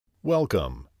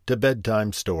Welcome to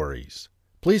Bedtime Stories.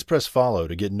 Please press follow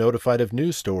to get notified of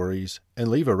new stories and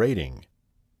leave a rating.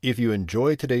 If you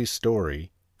enjoy today's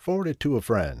story, forward it to a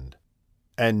friend.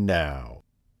 And now,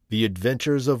 The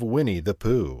Adventures of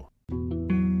Winnie-the-Pooh.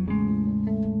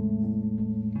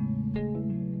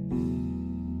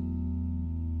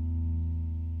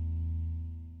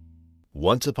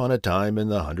 Once upon a time in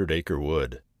the 100-acre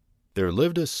wood, there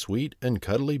lived a sweet and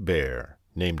cuddly bear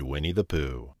named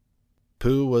Winnie-the-Pooh.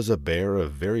 Pooh was a bear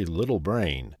of very little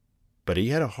brain, but he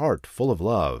had a heart full of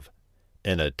love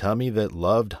and a tummy that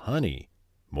loved honey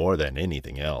more than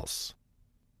anything else.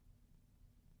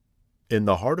 In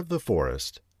the heart of the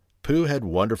forest, Pooh had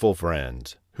wonderful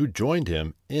friends who joined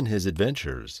him in his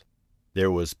adventures.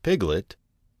 There was Piglet,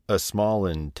 a small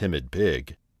and timid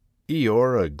pig,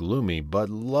 Eeyore, a gloomy but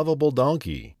lovable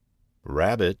donkey,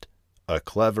 Rabbit, a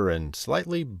clever and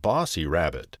slightly bossy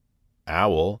rabbit,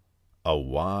 Owl, a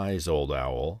wise old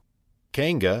owl,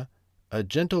 Kanga, a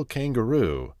gentle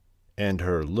kangaroo, and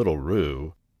her little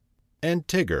Roo, and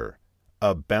Tigger,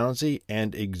 a bouncy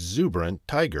and exuberant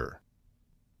tiger.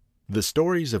 The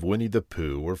stories of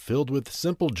Winnie-the-Pooh were filled with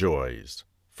simple joys,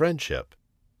 friendship,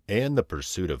 and the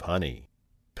pursuit of honey.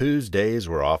 Pooh's days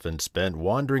were often spent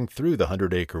wandering through the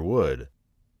 100-acre wood,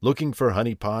 looking for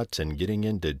honey pots and getting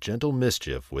into gentle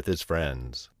mischief with his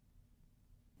friends.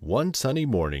 One sunny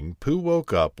morning, Pooh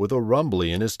woke up with a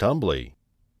rumbly in his tumbly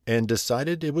and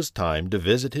decided it was time to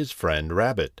visit his friend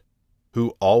Rabbit,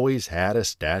 who always had a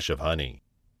stash of honey.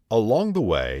 Along the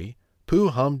way, Pooh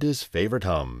hummed his favorite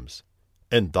hums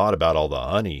and thought about all the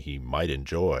honey he might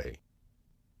enjoy.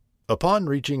 Upon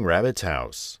reaching Rabbit's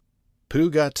house, Pooh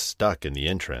got stuck in the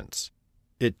entrance.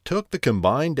 It took the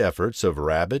combined efforts of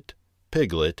Rabbit,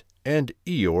 Piglet, and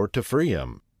Eeyore to free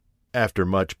him. After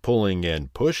much pulling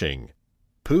and pushing,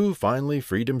 Pooh finally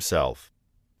freed himself,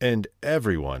 and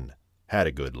everyone had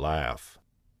a good laugh.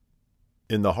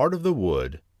 In the heart of the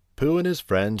wood, Pooh and his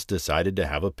friends decided to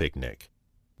have a picnic.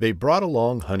 They brought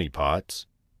along honey pots,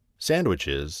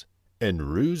 sandwiches,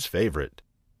 and Roo's favorite,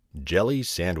 jelly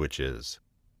sandwiches.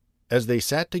 As they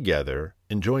sat together,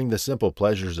 enjoying the simple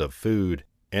pleasures of food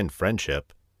and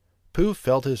friendship, Pooh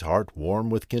felt his heart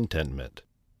warm with contentment.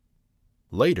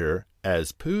 Later,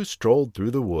 as Pooh strolled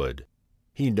through the wood,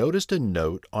 he noticed a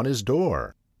note on his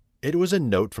door. It was a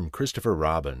note from Christopher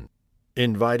Robin,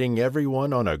 inviting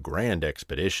everyone on a grand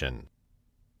expedition.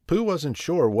 Pooh wasn't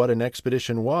sure what an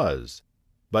expedition was,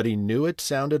 but he knew it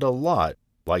sounded a lot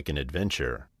like an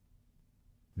adventure.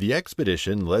 The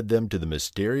expedition led them to the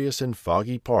mysterious and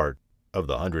foggy part of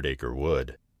the 100-acre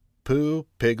wood. Pooh,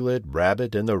 Piglet,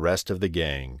 Rabbit, and the rest of the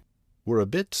gang were a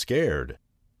bit scared,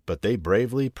 but they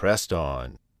bravely pressed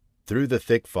on. Through the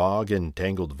thick fog and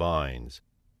tangled vines,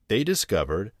 they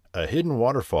discovered a hidden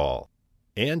waterfall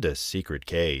and a secret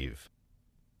cave.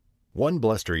 One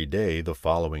blustery day the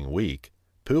following week,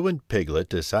 Pooh and Piglet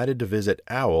decided to visit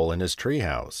Owl in his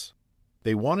treehouse.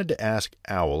 They wanted to ask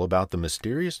Owl about the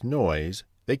mysterious noise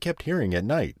they kept hearing at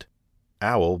night.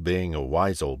 Owl, being a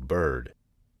wise old bird,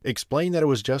 explained that it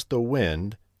was just the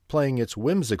wind playing its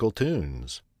whimsical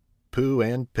tunes. Pooh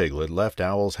and Piglet left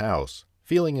Owl's house,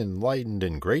 feeling enlightened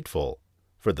and grateful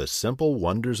for the simple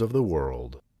wonders of the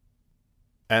world.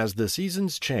 As the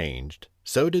seasons changed,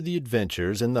 so did the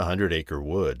adventures in the 100-acre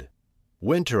wood.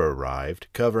 Winter arrived,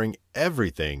 covering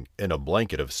everything in a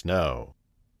blanket of snow.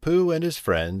 Pooh and his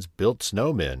friends built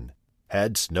snowmen,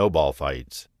 had snowball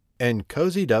fights, and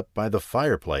cozied up by the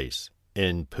fireplace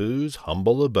in Pooh's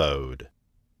humble abode.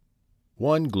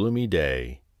 One gloomy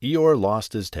day, Eeyore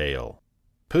lost his tail.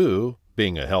 Pooh,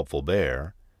 being a helpful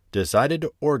bear, decided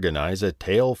to organize a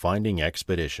tail-finding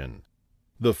expedition.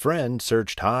 The friends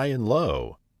searched high and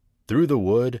low, through the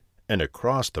wood and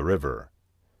across the river,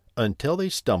 until they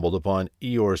stumbled upon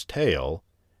Eeyore's tail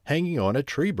hanging on a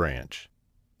tree branch.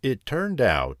 It turned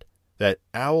out that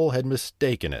Owl had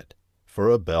mistaken it for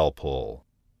a bell pull.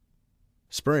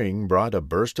 Spring brought a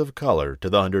burst of color to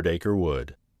the 100-acre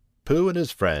wood. Pooh and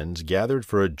his friends gathered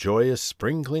for a joyous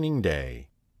spring-cleaning day.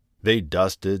 They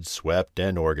dusted, swept,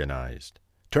 and organized,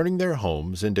 turning their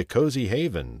homes into cozy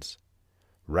havens.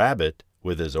 Rabbit,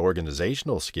 with his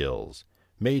organizational skills,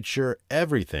 made sure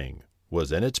everything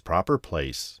was in its proper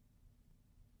place.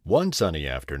 One sunny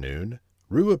afternoon,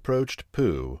 Roo approached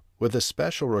Pooh with a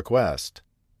special request.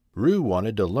 Roo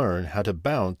wanted to learn how to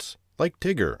bounce like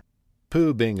Tigger.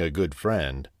 Pooh, being a good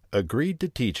friend, agreed to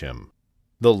teach him.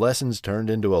 The lessons turned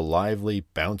into a lively,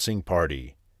 bouncing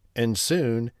party, and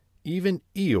soon even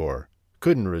Eeyore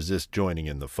couldn't resist joining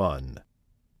in the fun.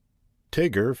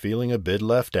 Tigger, feeling a bit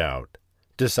left out,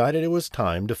 decided it was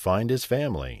time to find his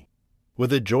family.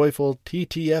 With a joyful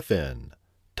TTFN,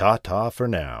 ta-ta for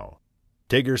now,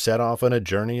 Tigger set off on a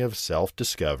journey of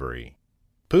self-discovery.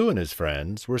 Pooh and his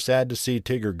friends were sad to see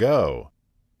Tigger go,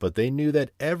 but they knew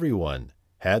that everyone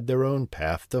had their own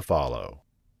path to follow.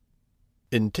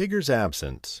 In Tigger's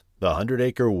absence, the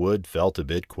 100-acre wood felt a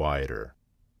bit quieter.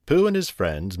 Pooh and his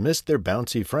friends missed their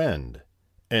bouncy friend,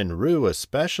 and Roo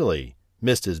especially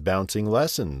missed his bouncing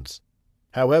lessons.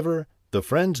 However, the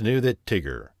friends knew that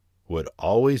Tigger would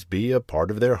always be a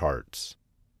part of their hearts.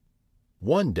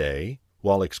 One day,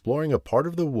 while exploring a part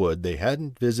of the wood they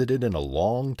hadn't visited in a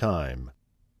long time,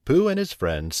 Pooh and his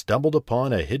friends stumbled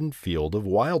upon a hidden field of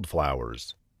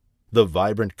wildflowers. The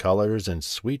vibrant colors and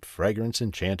sweet fragrance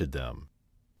enchanted them,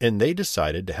 and they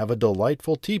decided to have a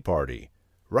delightful tea party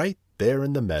right there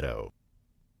in the meadow.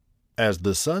 As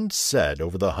the sun set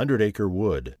over the 100-acre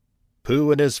wood,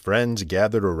 Pooh and his friends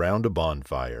gathered around a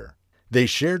bonfire. They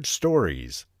shared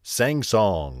stories, sang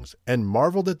songs, and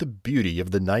marveled at the beauty of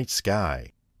the night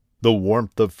sky. The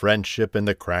warmth of friendship and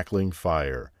the crackling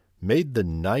fire made the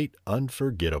night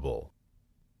unforgettable.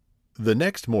 The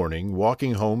next morning,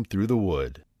 walking home through the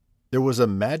wood, there was a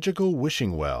magical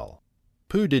wishing well.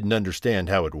 Pooh didn't understand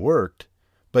how it worked,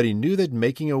 but he knew that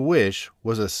making a wish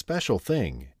was a special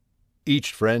thing.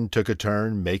 Each friend took a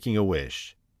turn making a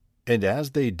wish, and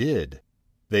as they did,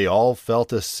 they all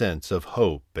felt a sense of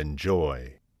hope and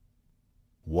joy.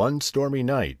 One stormy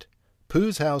night,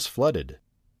 Pooh's house flooded.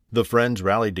 The friends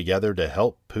rallied together to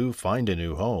help Pooh find a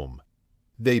new home.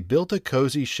 They built a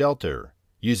cozy shelter,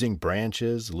 using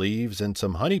branches, leaves, and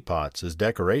some honey pots as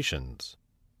decorations.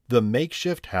 The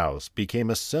makeshift house became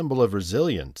a symbol of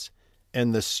resilience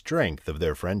and the strength of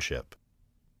their friendship.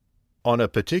 On a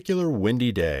particular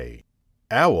windy day,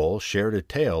 Owl shared a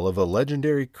tale of a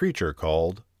legendary creature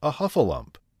called a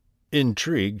Huffalump.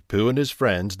 Intrigued, Pooh and his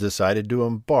friends decided to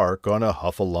embark on a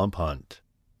Huffalump hunt.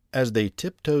 As they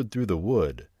tiptoed through the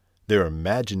wood, their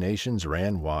imaginations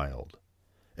ran wild,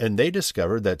 and they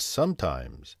discovered that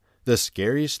sometimes the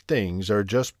scariest things are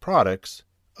just products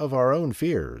of our own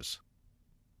fears.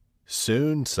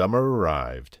 Soon summer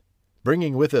arrived,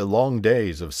 bringing with it long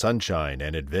days of sunshine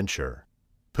and adventure.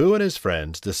 Pooh and his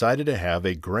friends decided to have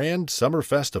a grand summer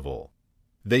festival.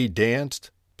 They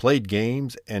danced, played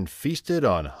games, and feasted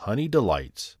on honey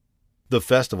delights. The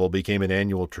festival became an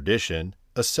annual tradition,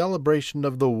 a celebration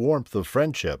of the warmth of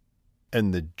friendship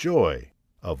and the joy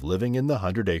of living in the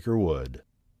 100-acre wood.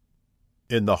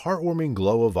 In the heartwarming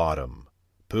glow of autumn,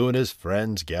 Pooh and his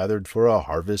friends gathered for a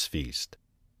harvest feast.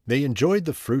 They enjoyed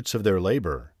the fruits of their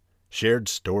labor, shared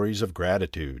stories of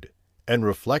gratitude, and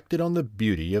reflected on the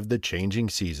beauty of the changing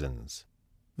seasons.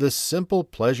 The simple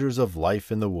pleasures of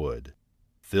life in the wood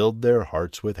filled their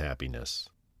hearts with happiness.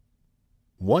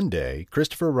 One day,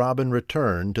 Christopher Robin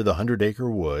returned to the 100-acre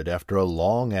wood after a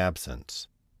long absence.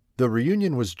 The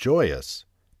reunion was joyous,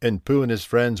 and Pooh and his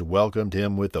friends welcomed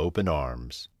him with open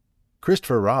arms.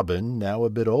 Christopher Robin, now a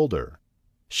bit older,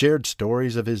 shared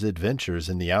stories of his adventures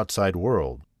in the outside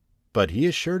world, but he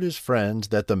assured his friends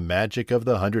that the magic of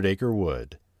the 100-acre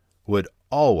wood would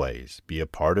always be a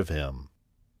part of him.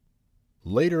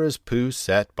 Later, as Pooh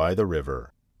sat by the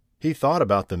river, he thought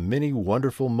about the many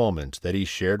wonderful moments that he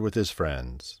shared with his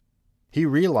friends. He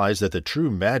realized that the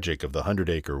true magic of the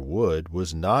 100-acre wood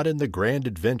was not in the grand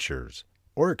adventures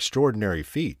or extraordinary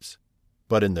feats,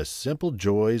 but in the simple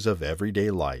joys of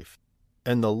everyday life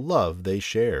and the love they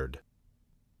shared.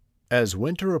 As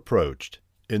winter approached,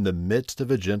 in the midst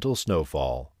of a gentle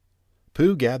snowfall,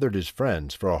 Pooh gathered his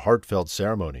friends for a heartfelt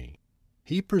ceremony.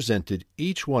 He presented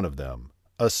each one of them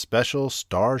a special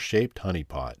star-shaped honey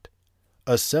pot,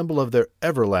 a symbol of their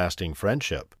everlasting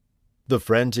friendship. The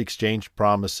friends exchanged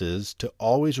promises to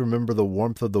always remember the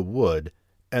warmth of the wood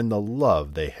and the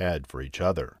love they had for each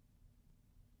other.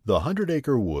 The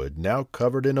 100-acre wood, now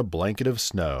covered in a blanket of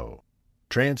snow,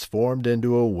 transformed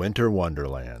into a winter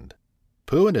wonderland.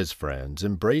 Pooh and his friends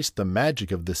embraced the magic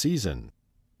of the season,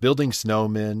 building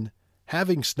snowmen,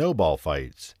 having snowball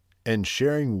fights, and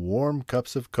sharing warm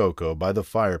cups of cocoa by the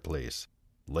fireplace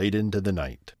late into the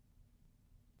night.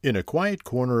 In a quiet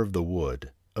corner of the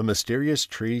wood, a mysterious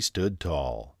tree stood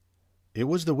tall. It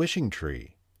was the wishing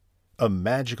tree, a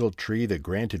magical tree that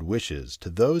granted wishes to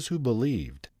those who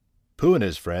believed. Pooh and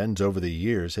his friends over the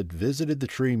years had visited the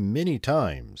tree many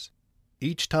times,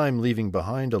 each time leaving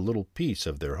behind a little piece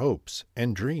of their hopes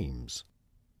and dreams.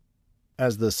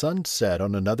 As the sun set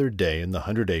on another day in the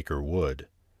 100-acre wood,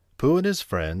 Pooh and his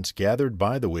friends gathered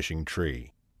by the wishing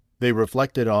tree. They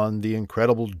reflected on the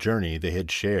incredible journey they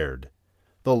had shared,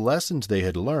 the lessons they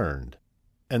had learned,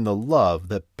 and the love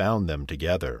that bound them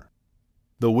together.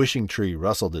 The wishing tree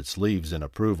rustled its leaves in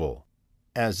approval,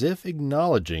 as if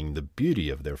acknowledging the beauty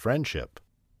of their friendship.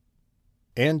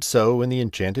 And so in the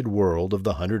enchanted world of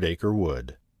the 100-acre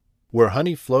wood, where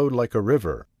honey flowed like a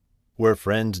river, where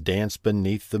friends danced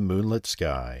beneath the moonlit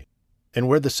sky, and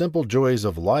where the simple joys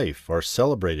of life are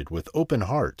celebrated with open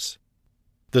hearts,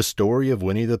 the story of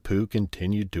Winnie the Pooh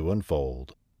continued to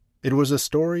unfold. It was a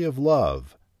story of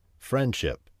love,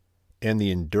 friendship, and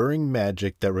the enduring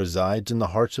magic that resides in the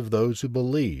hearts of those who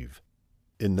believe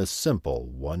in the simple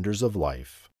wonders of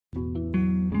life.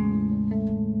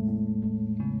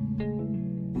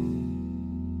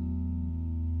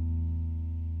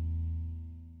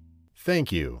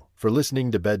 Thank you for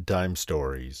listening to Bedtime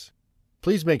Stories.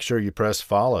 Please make sure you press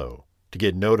follow to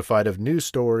get notified of new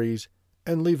stories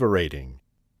and leave a rating.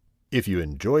 If you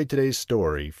enjoyed today's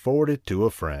story, forward it to a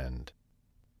friend.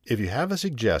 If you have a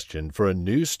suggestion for a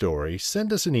new story,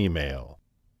 send us an email,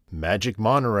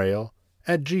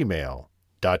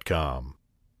 magicmonorail@gmail.com.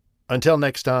 Until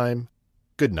next time,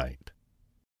 good night.